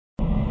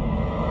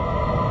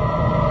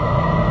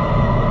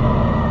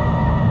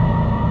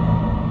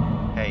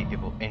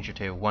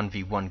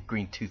1v1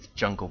 green tooth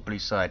jungle blue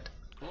side.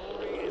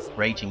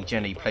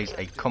 RagingJenni plays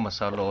a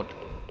Commissar Lord,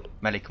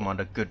 melee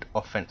commander, good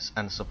offense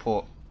and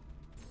support,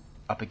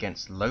 up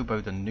against Lobo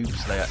the Noob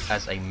Slayer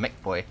as a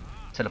Mekboy,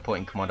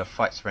 teleporting commander,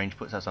 fights range,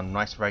 puts out some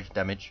nice rage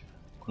damage,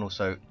 can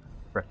also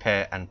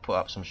repair and put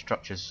up some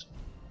structures.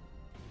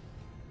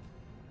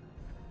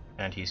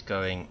 And he's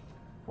going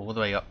all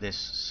the way up this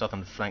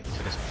southern flank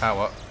to this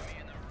tower,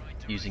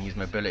 using his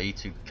mobility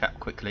to cap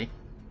quickly.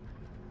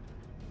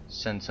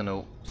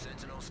 Sentinel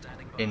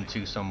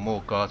into some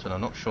more guardsmen.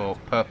 I'm not sure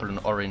purple and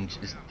orange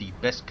is the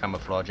best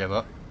camouflage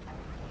ever.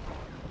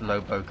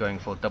 Lobo going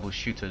for double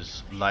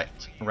shooters.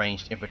 Light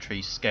ranged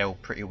infantry scale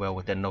pretty well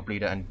with their knob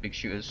leader and big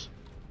shooters.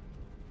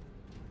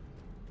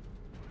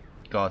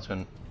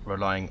 Guardsmen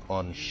relying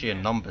on sheer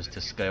numbers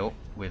to scale,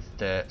 with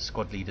their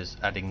squad leaders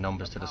adding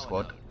numbers to the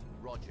squad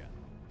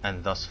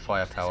and thus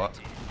firepower.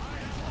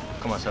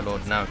 Commissar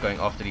Lord now going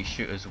after these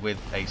shooters with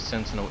a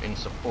Sentinel in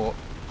support.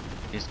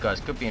 These guys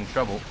could be in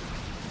trouble.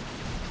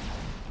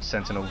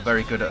 Sentinel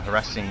very good at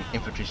harassing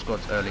infantry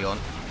squads early on.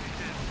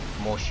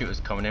 More shooters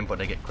coming in, but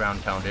they get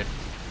ground pounded.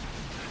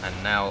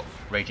 And now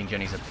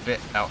RagingJenni's a bit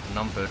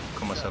outnumbered.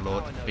 Commissar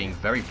Lord being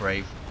very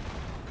brave,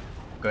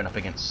 going up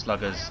against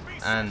sluggers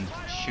and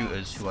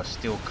shooters who are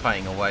still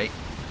cutting away.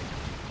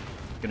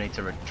 Gonna need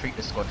to retreat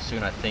the squad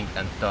soon, I think,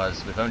 and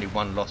does, with only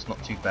one loss,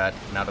 not too bad.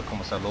 Now the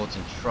Commissar Lord's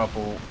in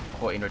trouble,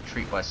 caught in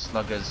retreat by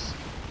sluggers.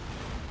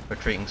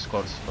 Retreating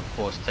squads, of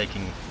course,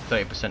 taking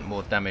 30%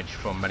 more damage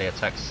from melee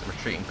attacks.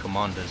 Retreating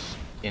commanders,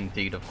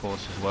 indeed, of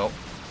course, as well.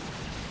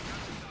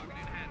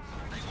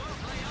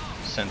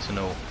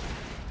 Sentinel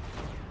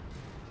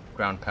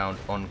ground pound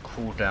on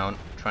cooldown,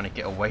 trying to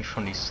get away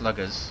from these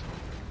sluggers.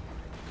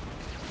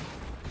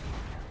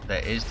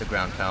 There is the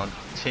ground pound,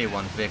 tier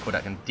 1 vehicle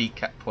that can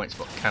decap points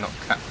but cannot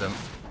cap them,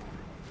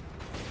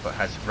 but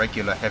has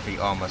regular heavy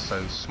armor,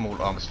 so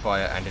small arms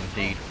fire, and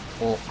indeed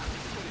Ork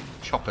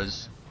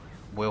choppers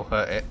will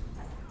hurt it.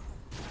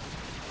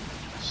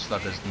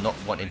 Sluggers not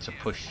wanting to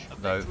push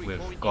though,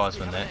 with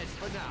guardsmen there.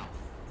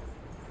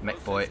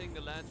 Mekboy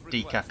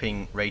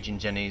decapping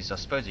RagingJenni's, I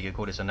suppose you could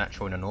call this a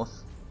natural in the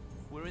north.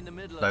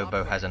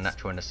 Lobo has a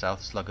natural in the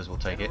south, sluggers will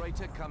take it.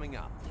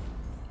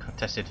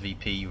 Contested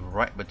VP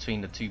right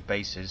between the two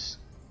bases,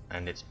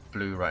 and it's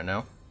blue right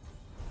now.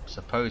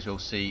 Suppose we'll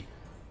see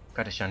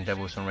Kadashan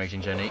Devils from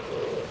RagingJenni.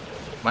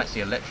 Might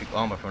see electric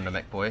armor from the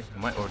Mekboy. He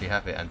might already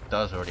have it, and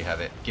does already have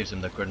it. Gives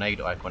him the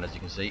grenade icon, as you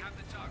can see.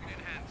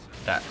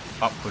 That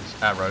upwards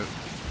arrow,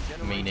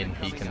 meaning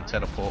he can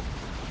teleport.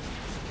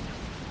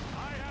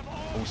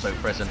 Also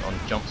present on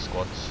jump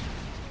squads.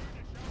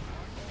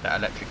 That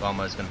electric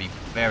armor is going to be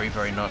very,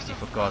 very nasty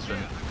for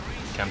guardsmen.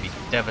 Can be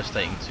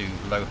devastating to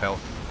low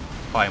health,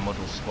 high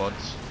model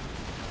squads,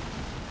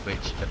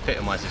 which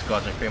epitomizes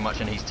guardsmen pretty much,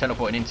 and he's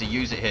teleporting in to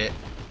use it here.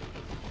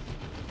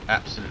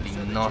 Absolutely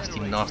nasty,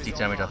 nasty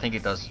damage. I think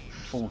it does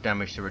full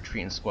damage to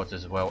retreating squads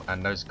as well,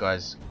 and those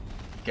guys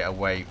get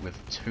away with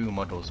 2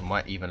 models,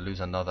 might even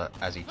lose another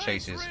as he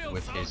chases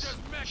with his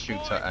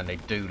shooter, and they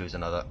do lose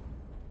another.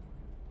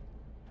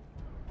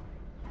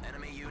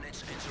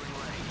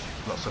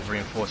 Lots of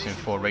reinforcing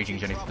for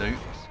RagingJenni to do.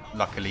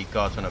 Luckily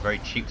guardsmen are very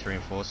cheap to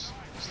reinforce.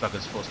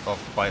 Sluggers forced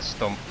off by a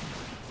stomp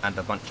and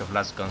a bunch of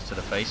las guns to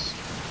the face.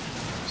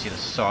 You see the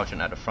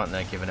sergeant at the front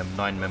there giving him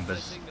 9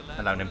 members,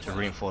 allowing him to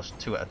reinforce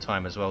 2 at a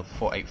time as well.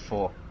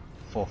 484,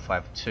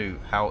 452.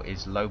 How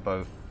is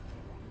Lobo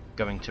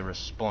going to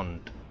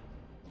respond?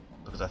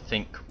 Because I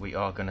think we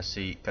are going to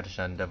see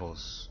Kadashan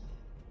Devils.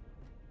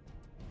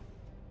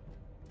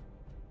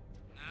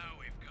 Now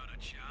we've got a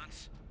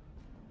chance.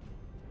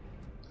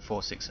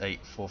 468,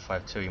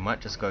 452. He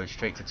might just go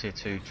straight to tier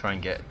 2, try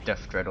and get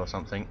Death Dread or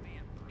something.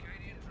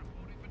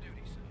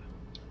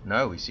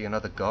 No, we see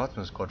another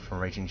guardsman squad from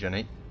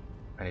RagingJenni,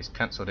 and he's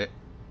cancelled it.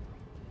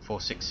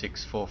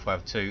 466,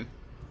 452.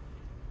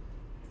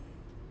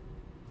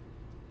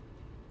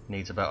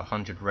 Needs about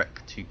 100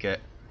 rec to get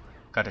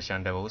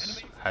Kadashan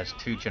Devils. Has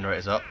 2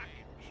 generators up.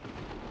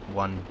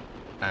 1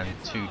 and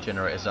 2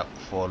 generators up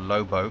for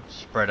Lobo,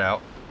 spread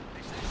out.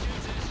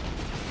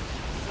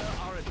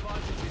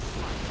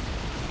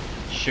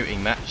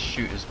 Shooting match,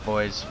 shooters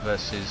boys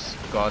versus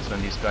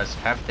guardsmen. These guys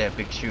have their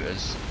big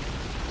shooters,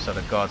 so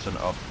the guardsmen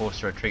are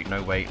forced to retreat.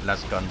 No way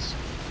las guns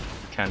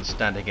can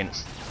stand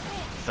against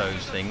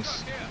those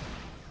things.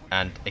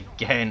 And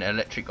again,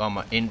 electric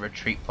armor in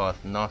retreat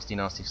path. Nasty,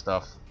 nasty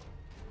stuff.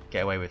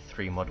 Get away with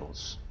 3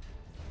 models.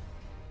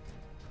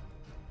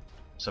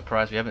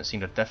 Surprised we haven't seen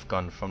the death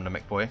gun from the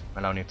Mekboy,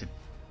 allowing him to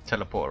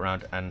teleport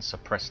around and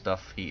suppress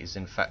stuff. He is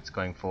in fact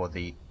going for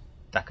the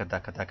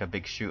Daka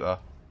big shooter.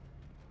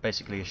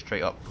 Basically a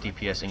straight up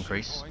DPS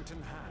increase.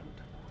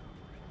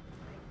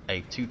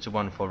 A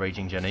 2-to-1 for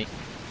RagingJenni.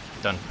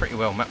 Done pretty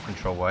well map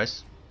control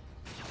wise.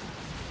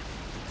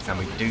 And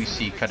we do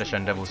see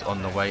Kadashan Devils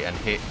on the way, and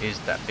here is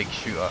that big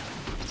shooter.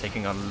 He's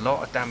taking a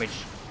lot of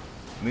damage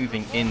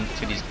moving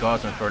into these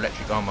guardsmen for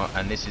electric armor,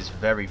 and this is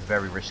very,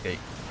 very risky.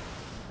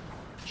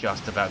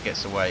 Just about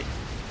gets away.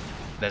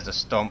 There's a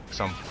stomp,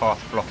 some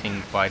path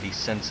blocking by the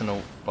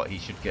sentinel, but he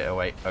should get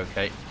away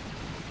okay.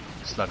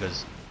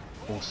 Sluggers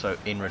also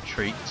in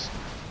retreat.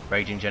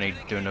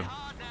 RagingJenni doing a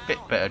bit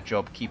better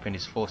job keeping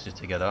his forces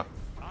together.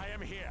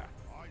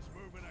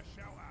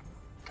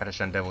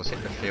 Katashan Devils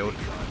hit the field.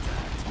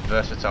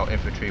 Versatile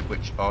infantry,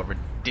 which are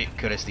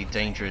ridiculously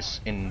dangerous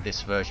in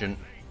this version.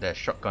 Their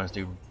shotguns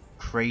do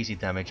crazy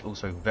damage,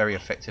 also very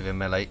effective in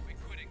melee.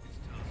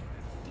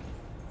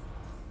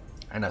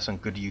 And that's some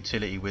good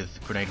utility with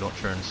grenade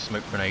launcher and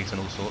smoke grenades and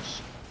all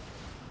sorts.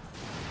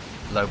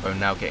 Lobo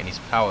now getting his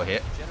power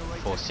hit.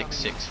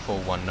 466,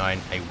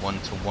 419, a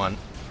 1-to-1.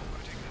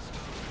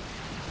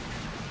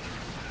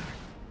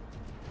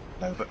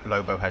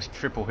 Lobo has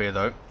triple here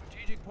though.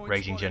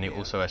 RagingJenni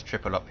also has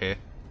triple up here.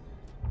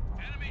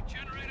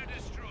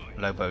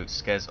 Lobo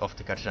scares off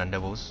the Katashan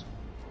Devils.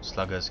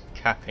 Sluggers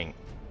capping.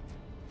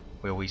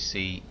 Will we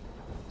see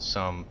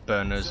some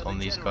burners on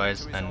these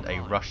guys and a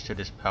rush to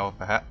this power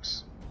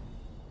perhaps?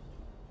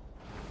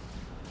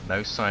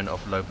 No sign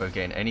of Lobo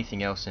getting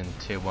anything else in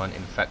tier 1,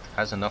 in fact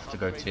has enough to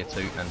go tier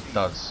 2 and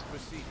does.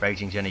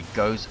 RagingJenni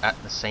goes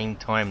at the same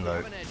time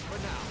though,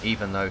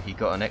 even though he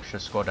got an extra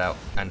squad out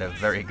and a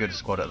very good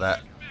squad at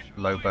that.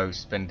 Lobo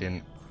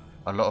spending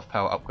a lot of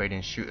power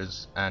upgrading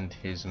shooters and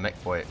his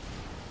Mekboy.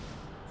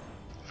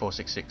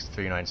 466,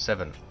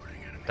 397.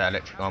 That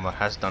electric armor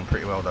has done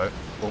pretty well though,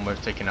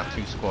 almost taking out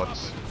 2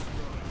 squads.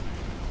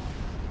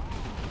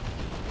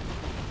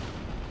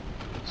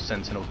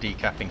 Sentinel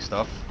decapping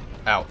stuff.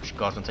 Ouch,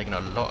 Guardsman taking a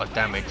lot of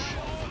damage.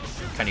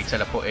 Can he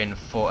teleport in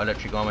for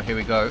electric armor? Here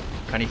we go.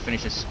 Can he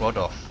finish his squad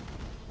off?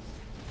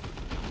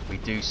 We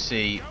do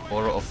see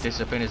Aura of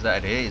Discipline, is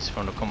that it is,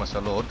 from the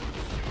Commissar Lord.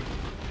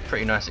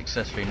 Pretty nice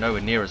accessory,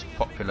 nowhere near as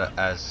popular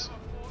as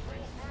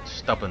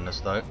Stubbornness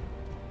though.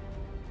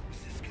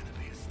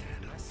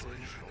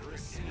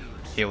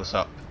 Heals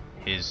up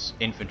his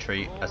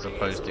infantry as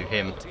opposed to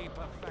him.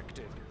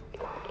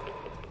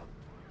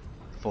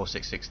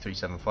 466,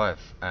 375,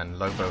 and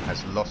Lobo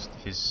has lost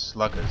his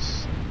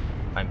sluggers.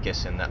 I'm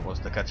guessing that was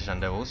the Katashan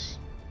Devils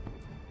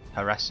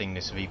harassing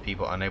this VP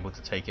but unable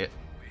to take it.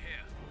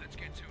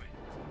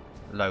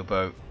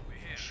 Lobo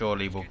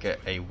surely will get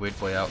a Weird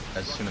Boy out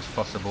as soon as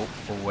possible.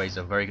 Always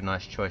a very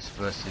nice choice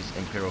versus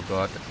Imperial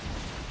Guard.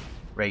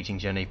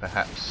 RagingJenni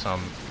perhaps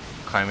some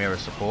Chimera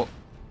support.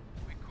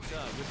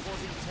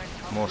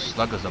 More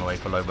sluggers on the way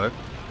for Lobo.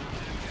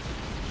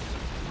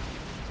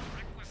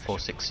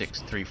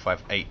 466,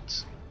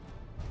 358.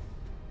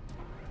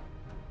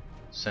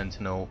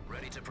 Sentinel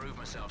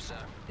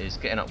is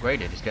getting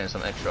upgraded, he's getting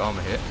some extra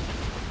armor here.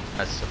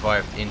 Has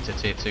survived into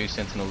tier 2,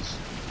 Sentinels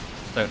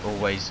don't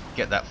always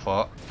get that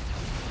far.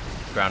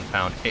 Ground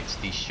pound hits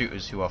these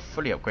shooters who are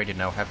fully upgraded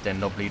now, have their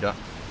knob leader,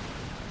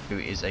 who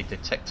is a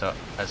detector,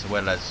 as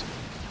well as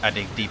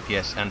adding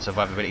DPS and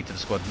survivability to the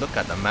squad. Look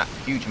at the map,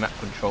 huge map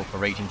control for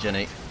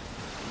RagingJenni.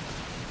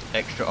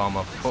 Extra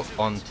armor put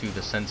onto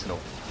the Sentinel.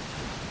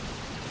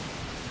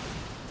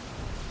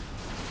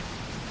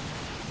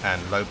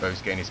 And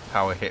Lobo's getting his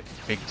power hit,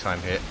 big time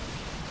hit.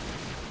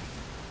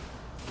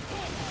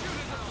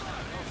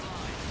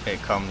 Here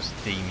comes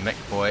the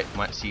Mekboy,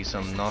 might see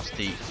some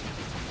nasty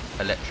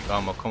electric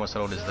armor.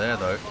 Commissar Lord is there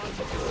though.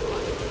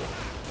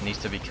 Needs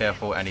to be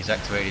careful and he's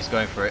activated, he's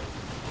going for it.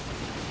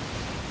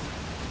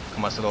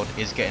 Commissar Lord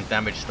is getting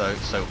damaged though,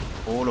 so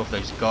all of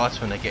those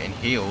guards when they're getting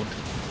healed,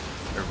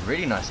 a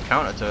really nice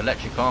counter to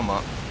electric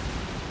armor.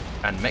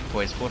 And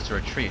Mekboy is forced to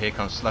retreat. Here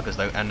comes sluggers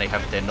though, and they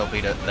have their knob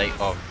leader. They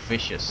are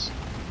vicious.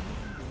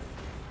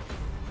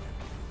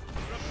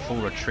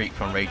 Full retreat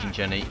from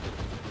RagingJenni,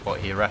 but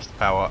he harassed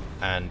power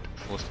and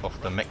forced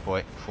off the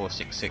Mekboy.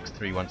 466,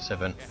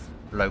 317.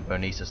 Lobo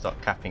needs to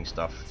start capping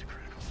stuff.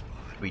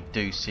 We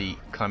do see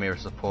Chimera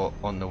support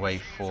on the way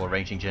for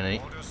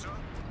RagingJenni.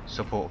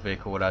 Support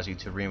vehicle allows you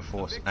to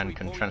reinforce and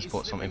can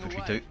transport some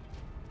infantry too.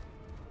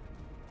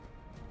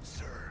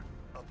 Sir,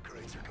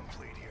 upgrades are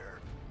complete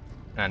here.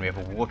 And we have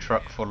a war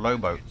truck for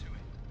Lobo.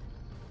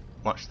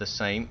 Much the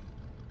same,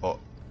 but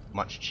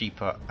much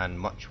cheaper and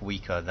much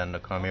weaker than the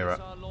Chimera.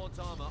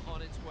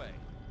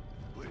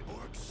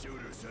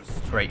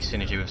 Great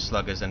synergy with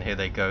sluggers, and here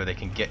they go. They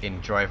can get in,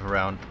 drive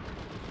around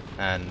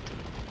and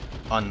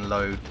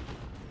unload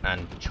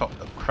and chop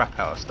the crap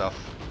out of stuff.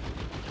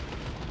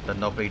 The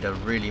knob leader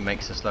really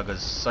makes the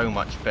sluggers so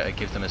much better,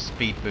 gives them a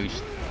speed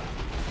boost,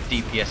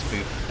 DPS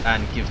boost,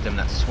 and gives them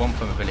that swamp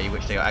ability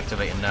which they are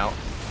activating now.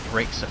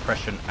 Break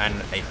suppression and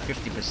a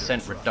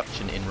 50%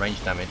 reduction in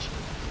range damage.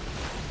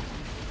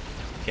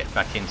 Get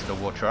back into the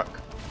war truck.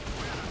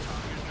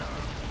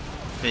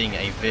 Being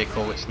a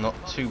vehicle, it's not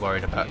too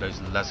worried about those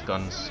las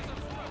guns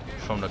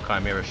from the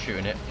Chimera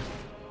shooting it.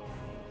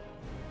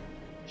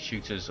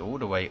 Shooters all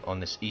the way on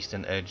this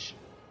eastern edge,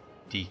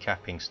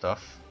 decapping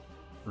stuff.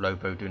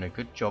 Lobo doing a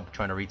good job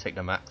trying to retake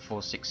the map.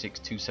 466,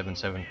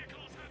 277,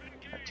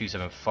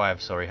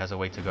 275, sorry, has a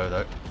way to go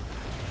though.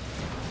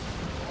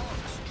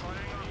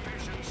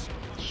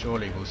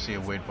 Surely we'll see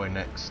a Weird Boy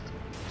next.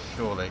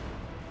 Surely.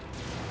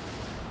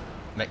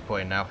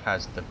 Mekboy now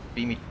has the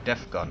beamy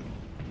death gun.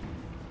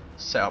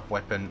 Setup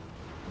weapon,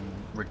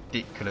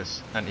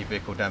 ridiculous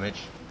anti-vehicle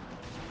damage.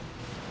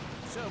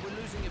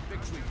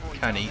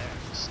 Can he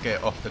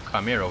scare off the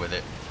Chimera with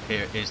it?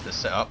 here is the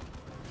setup.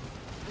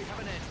 We have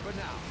an end for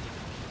now.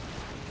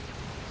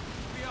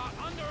 We are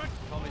under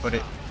attack. But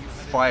it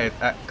fired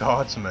at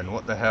guardsmen,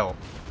 what the hell?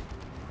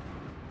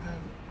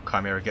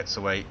 Chimera gets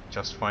away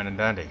just fine and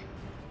dandy.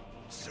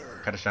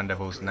 Sir, Kadashan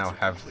Devils now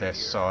have their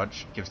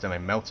Sarge, gives them a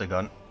melter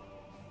gun,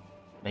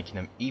 making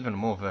them even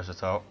more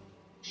versatile.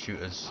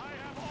 Shooters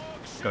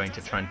going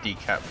to try and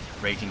decap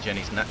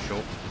RagingJenni's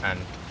natural and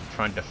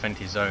try and defend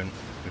his own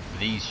with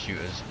these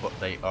shooters, but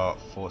they are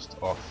forced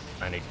off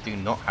and they do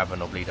not have a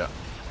knob leader.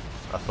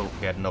 I thought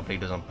we had knob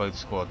leaders on both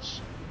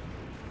squads.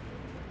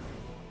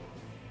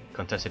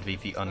 Contested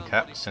VP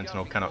uncapped,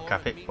 Sentinel cannot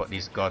cap it, but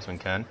these guardsmen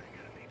can.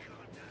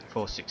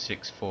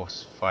 466,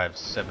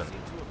 457.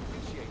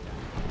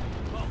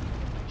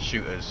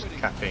 Shooters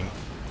capping,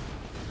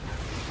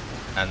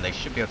 and they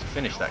should be able to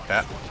finish that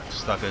cap.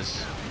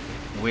 Sluggers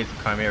with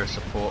Chimera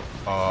support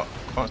are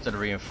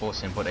constantly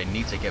reinforcing, but they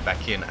need to get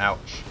back in.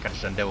 Ouch.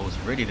 Kadashan Devils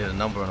really did a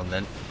number on them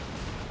then.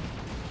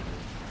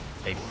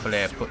 A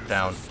flare put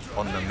down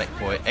on the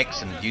Mekboy.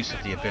 Excellent use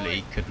of the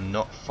ability. Could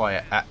not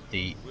fire at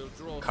the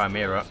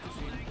Chimera.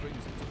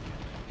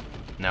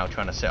 Now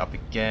trying to set up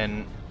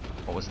again.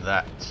 What was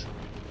that?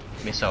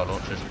 Missile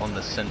launchers on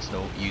the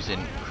Sentinel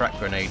using crack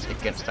grenades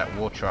against that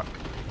war truck.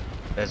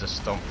 There's a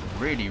stomp.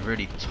 Really,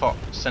 really top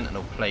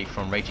Sentinel play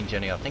from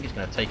RagingJenni. I think he's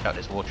going to take out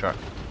this war truck.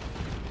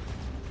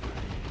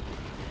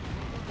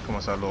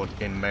 Commissar Lord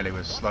in melee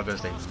with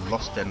sluggers. They've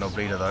lost their knob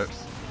leader though.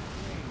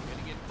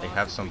 They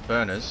have some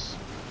burners,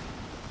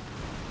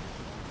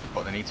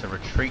 but they need to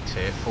retreat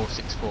here.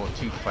 464,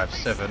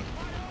 257.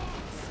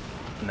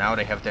 Now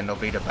they have their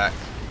knob leader back,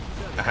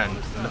 and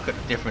look at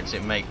the difference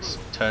it makes.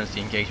 Turns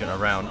the engagement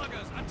around.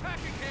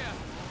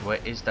 Where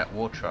is that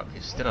war truck?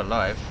 It's still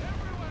alive.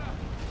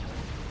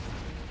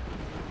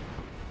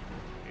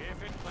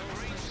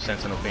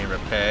 Sentinel being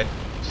repaired.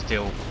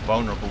 Still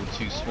vulnerable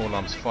to small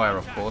arms fire,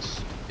 of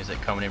course. Is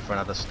it coming in for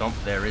another stomp?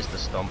 There is the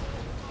stomp.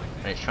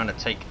 And it's trying to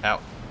take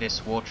out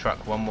this war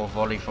truck. One more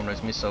volley from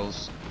those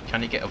missiles.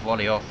 Can he get a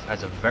volley off?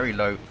 Has a very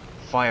low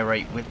fire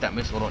rate with that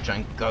missile launcher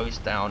and goes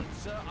down.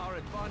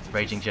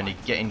 RagingJenni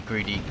getting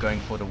greedy, going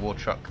for the war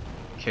truck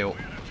kill.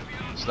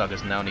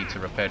 Sluggers now need to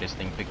repair this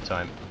thing big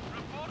time.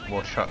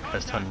 War truck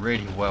has done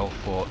really well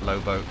for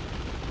Lobo.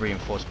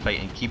 Reinforced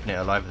plating, keeping it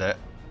alive there.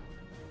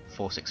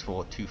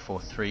 464,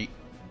 243.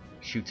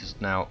 Shooters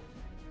now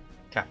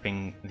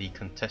capping the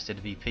contested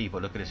VP,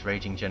 but look at this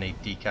RagingJenni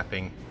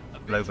decapping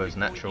Lobo's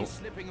natural.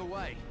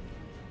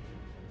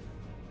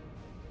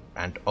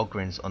 And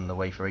Ogren's on the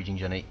way for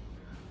RagingJenni.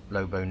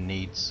 Lobo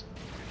needs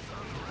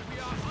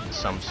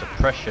some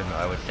suppression,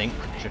 I would think,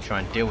 to try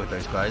and deal with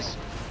those guys.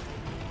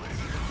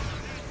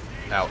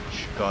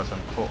 Ouch. Guardsmen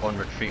caught on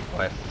retreat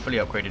by fully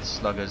upgraded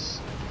sluggers,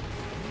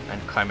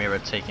 and Chimera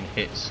taking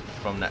hits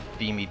from that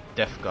beamy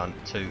death gun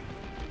too.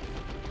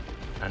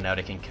 And now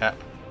they can cap.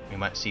 We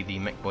might see the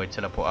Mekboy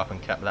teleport up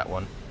and cap that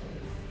one.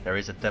 There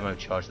is a demo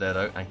charge there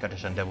though, and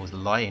Kadashan Devils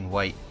lie in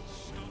wait.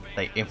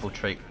 They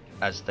infiltrate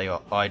as they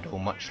are idle,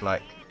 much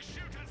like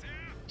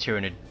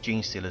Tyrannid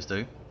Gene Stealers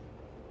do.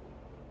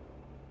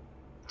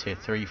 Tier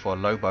 3 for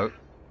Lobo.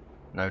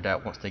 No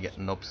doubt once they get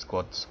knob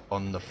squads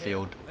on the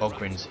field.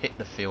 Ogren's hit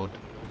the field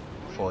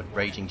for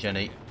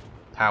RagingJenni.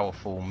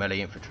 Powerful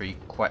melee infantry,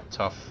 quite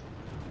tough,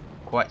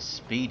 quite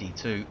speedy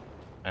too,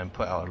 and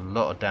put out a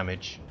lot of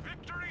damage.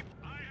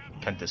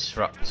 Can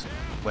disrupt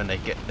when they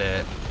get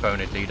their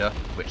boned leader,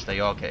 which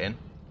they are getting.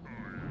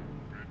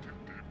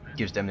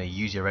 Gives them the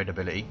use your raid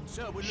ability.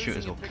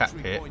 Shooters will cap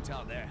here.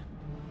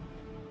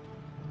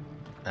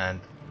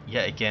 And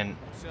yet again,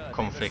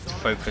 conflict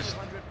focused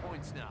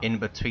in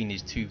between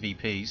these two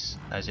VPs,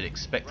 as you'd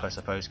expect, I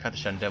suppose.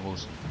 Kadashan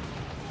Devils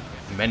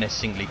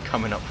menacingly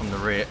coming up from the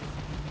rear.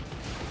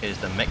 Here's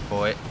the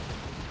Mekboy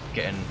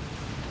getting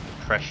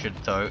pressured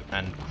though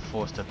and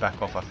forced to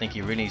back off. I think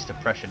he really needs to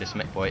pressure this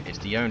Mekboy. It's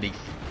the only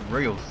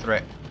real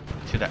threat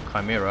to that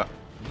Chimera.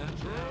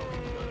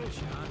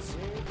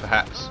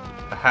 Perhaps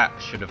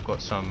should have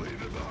got some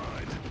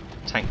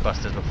tank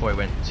busters before he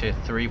went tier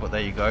 3, but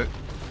there you go.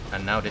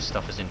 And now this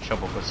stuff is in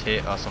trouble because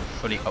here are some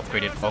fully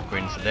upgraded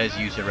Ogryns. There's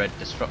user red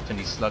disrupting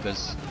these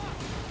sluggers.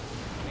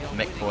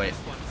 Mekboy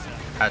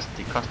has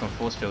the custom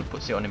force field,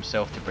 puts it on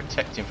himself to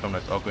protect him from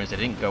those Ogryns. They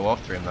didn't go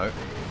after him though,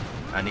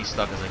 and these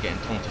sluggers are getting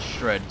torn to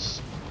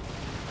shreds.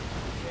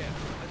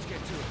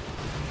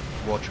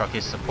 War truck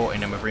is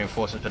supporting them with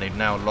reinforcements, but they've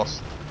now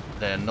lost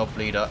their knob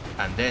leader.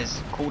 And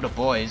there's Call the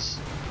Boys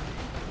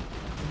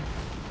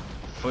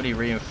fully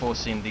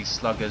reinforcing these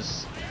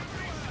sluggers,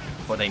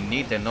 but they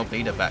need their knob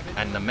leader back,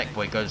 and the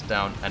Mekboy goes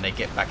down and they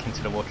get back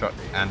into the war truck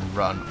and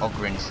run.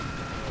 Ogryns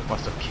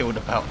must have killed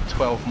about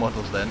 12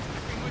 models then.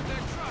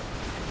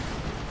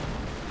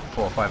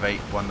 458,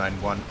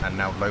 191, and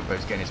now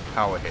Lobo's getting his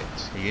power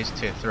hits. He is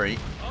tier 3,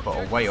 but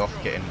a way off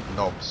getting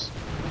knobs.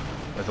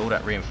 With all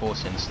that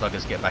reinforcing,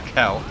 sluggers get back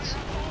out,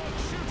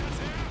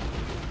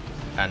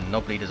 and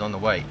knob leaders on the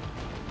way.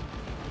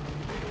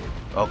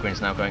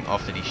 Ogren's now going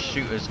after these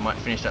shooters, might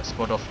finish that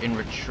squad off in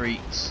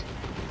retreat,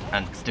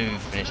 and do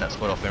finish that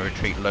squad off in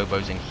retreat.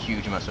 Lobo's in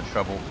huge amounts of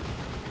trouble.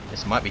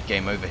 This might be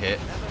game over here.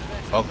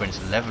 Ogrins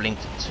leveling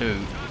to 2.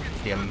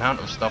 The amount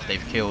of stuff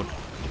they've killed.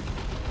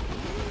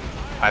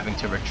 Having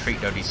to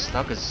retreat though. These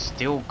sluggers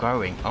still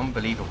going.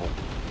 Unbelievable.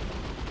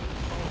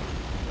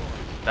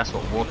 That's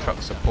what war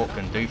truck support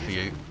can do for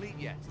you.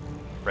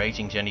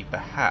 RagingJenni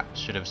perhaps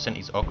should have sent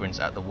his Ogrins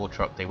at the war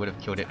truck. They would have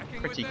killed it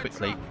pretty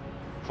quickly.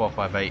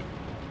 458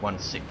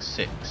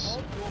 166.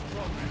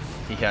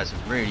 He has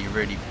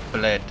really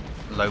bled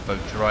Lobo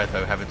dry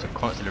though, having to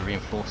constantly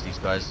reinforce these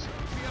guys.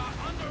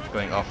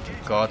 Going after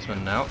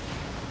guardsmen now.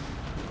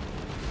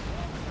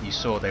 You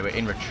saw they were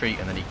in retreat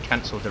and then he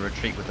cancelled the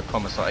retreat with the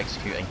Commissar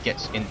execute and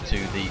gets into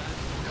the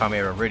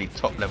Chimera. Really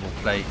top level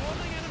play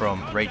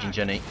from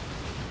RagingJenni.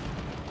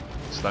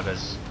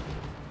 Sluggers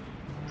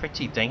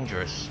pretty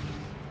dangerous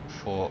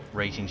for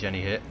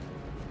RagingJenni here.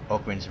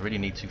 Ogrins really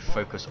need to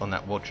focus on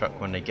that war truck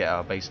when they get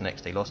out of base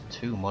next. They lost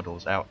 2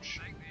 models, ouch.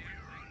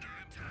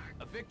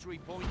 A victory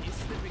point is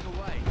slipping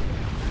away.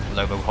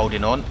 Lobo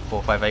holding on,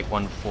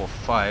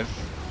 458145.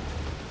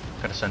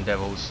 Pedersen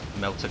Devils,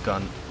 Melter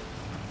Gun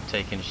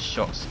taking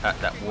shots at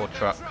that war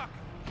truck,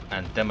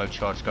 and demo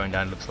charge going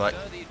down looks like.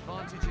 The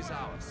advantage is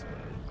ours.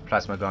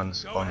 Plasma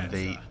guns on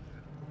the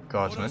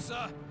guardsman.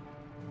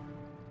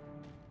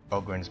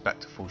 Ogren's back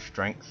to full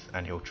strength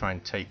and he'll try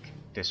and take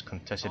this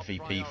contested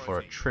VP for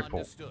a triple.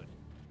 Understood.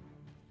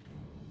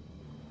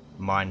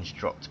 Mines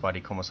dropped by the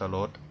Commissar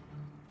Lord.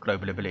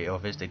 Global ability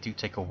of his. They do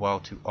take a while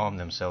to arm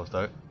themselves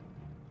though.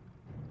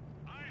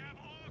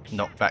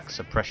 Knockback,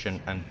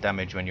 suppression and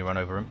damage when you run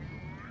over him.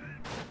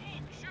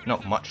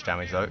 Not much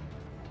damage though.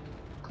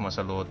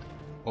 Commissar Lord,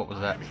 what was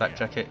that? Flak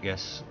jacket?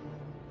 Yes.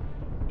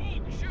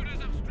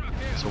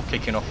 It's all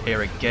kicking off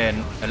here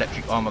again.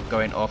 Electric armor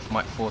going off,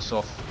 might force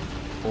off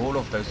all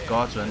of those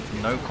guardsmen.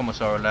 No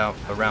Commissar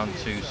around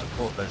to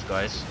support those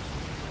guys.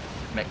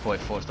 Mekboy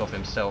forced off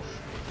himself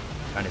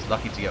and is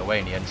lucky to get away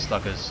in the end.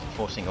 Sluggers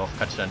forcing off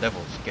Pedersen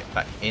Devils to get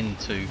back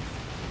into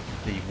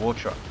the war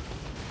truck.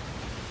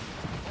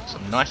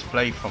 Some nice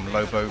play from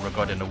Lobo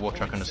regarding the war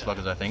truck and the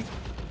sluggers, I think.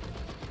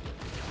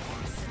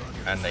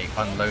 And they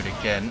unload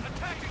again,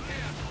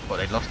 but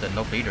they lost their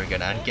knob leader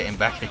again and getting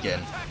back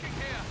again.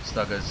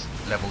 Sluggers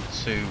level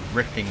 2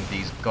 ripping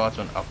these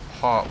guardsmen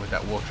apart with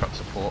that war truck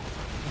support.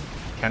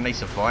 Can they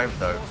survive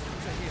though?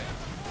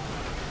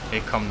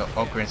 Here come the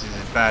Ogrins. This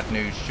is bad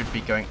news. Should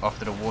be going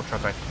after the war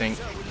truck, I think.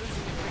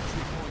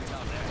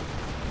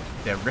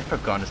 Their Ripper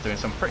gun is doing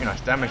some pretty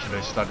nice damage to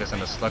those sluggers,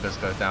 and the sluggers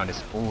go down.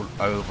 It's all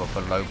over for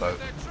Lobo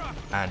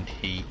and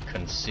he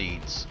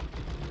concedes.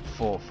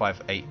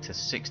 458 to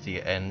 60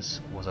 it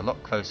ends. Was a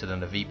lot closer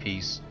than the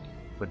VPs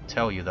would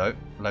tell you though.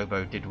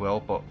 Lobo did well,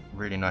 but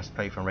really nice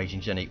play from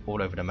RagingJenni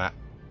all over the map.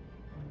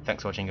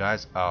 Thanks for watching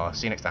guys. I'll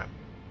see you next time.